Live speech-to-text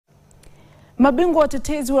Mabingwa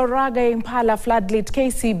watetezi wa raga ya Impala Floodlit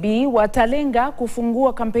KCB watalenga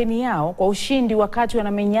kufungua kampeni yao kwa ushindi wakati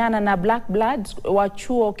wanamenyana na Black Bloods wa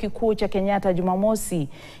chuo kikuu cha Kenyatta Jumamosi.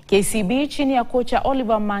 KCB chini ya kocha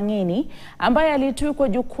Oliver Mangeni ambaye alitwikwa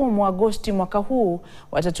jukumu Agosti mwaka huu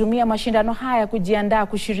watatumia mashindano haya kujiandaa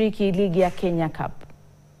kushiriki ligi ya Kenya Cup.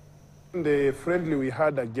 The friendly we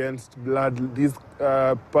had against Blood this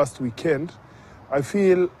past weekend, I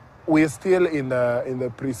feel we're still in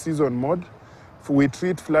the pre-season mode. We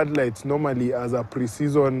treat floodlights normally as a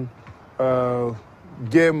pre-season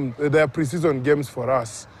game. They are pre-season games for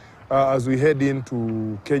us as we head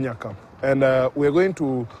into Kenya Cup. And we're going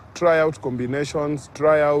to try out combinations,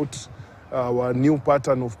 try out our new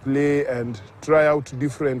pattern of play, and try out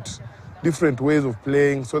different ways of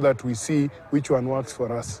playing so that we see which one works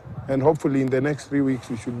for us. And hopefully in the next 3 weeks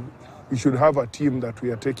we should have a team that we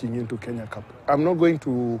are taking into Kenya Cup. I'm not going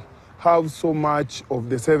to have so much of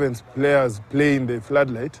the sevens players playing the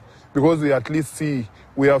floodlight because we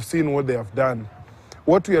have seen what they have done.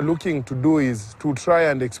 What we are looking to do is to try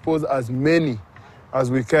and expose as many as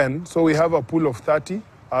we can. So we have a pool of 30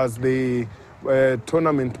 as the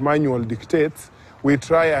tournament manual dictates. We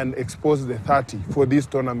try and expose the 30 for this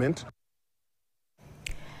tournament.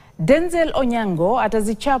 Denzel Onyango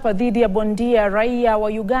atazichapa dhidi ya bondia raia wa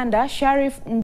Uganda Sharif